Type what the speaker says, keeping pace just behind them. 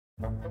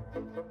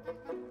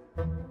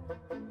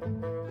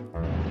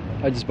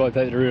I just buy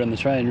paper to read on the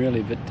train,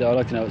 really, but I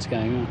like to know what's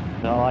going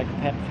on. I like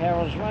Pat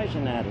Farrell's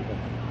racing article.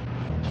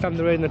 Come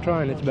to read in the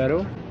train, it's about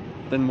all.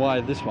 Then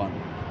why this one?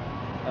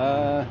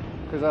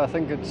 Because I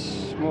think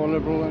it's more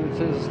liberal than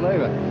it is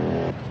Labour.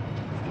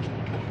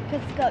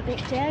 Because it's got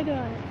Mick Jagger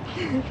on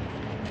it.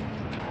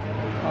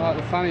 I like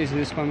the funnies in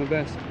this one the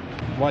best.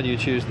 Why do you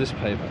choose this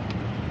paper?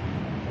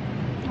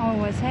 I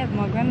always have.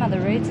 My grandmother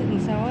reads it,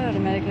 and so I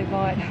automatically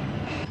buy it.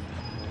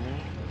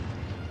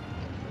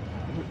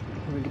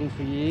 Reading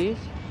for years?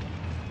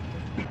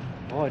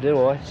 Oh,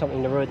 do I?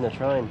 Something to read in the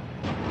train.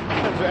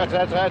 That's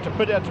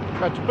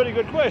a pretty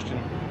good question.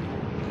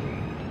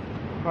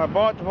 I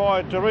buy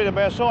it to read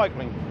about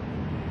cycling.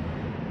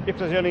 If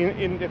there's any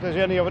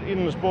of it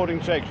in the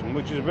sporting section,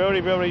 which is very,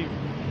 very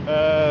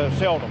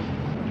seldom.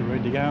 To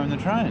read to go in the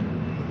train.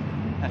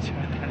 That's the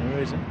only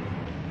reason.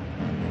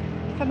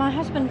 For my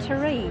husband to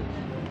read.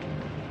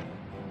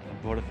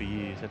 I've bought it for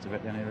years, that's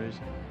about the only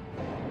reason.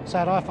 So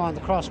I find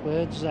the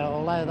crosswords,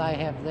 although they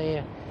have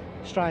their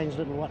strange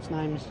little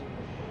what's-names,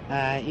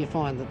 you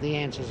find that the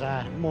answers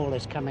are more or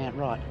less come out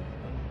right,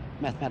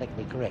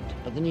 mathematically correct,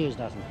 but the news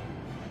doesn't.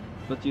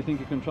 But do you think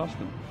you can trust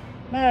them?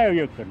 No,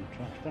 you couldn't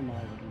trust them.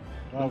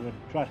 I would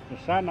trust the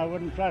Sun. I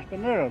wouldn't trust the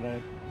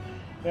Mirror.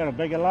 They're a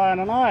bigger liar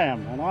than I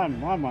am, and I'm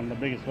one of the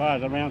biggest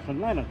liars around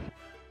St Leonard.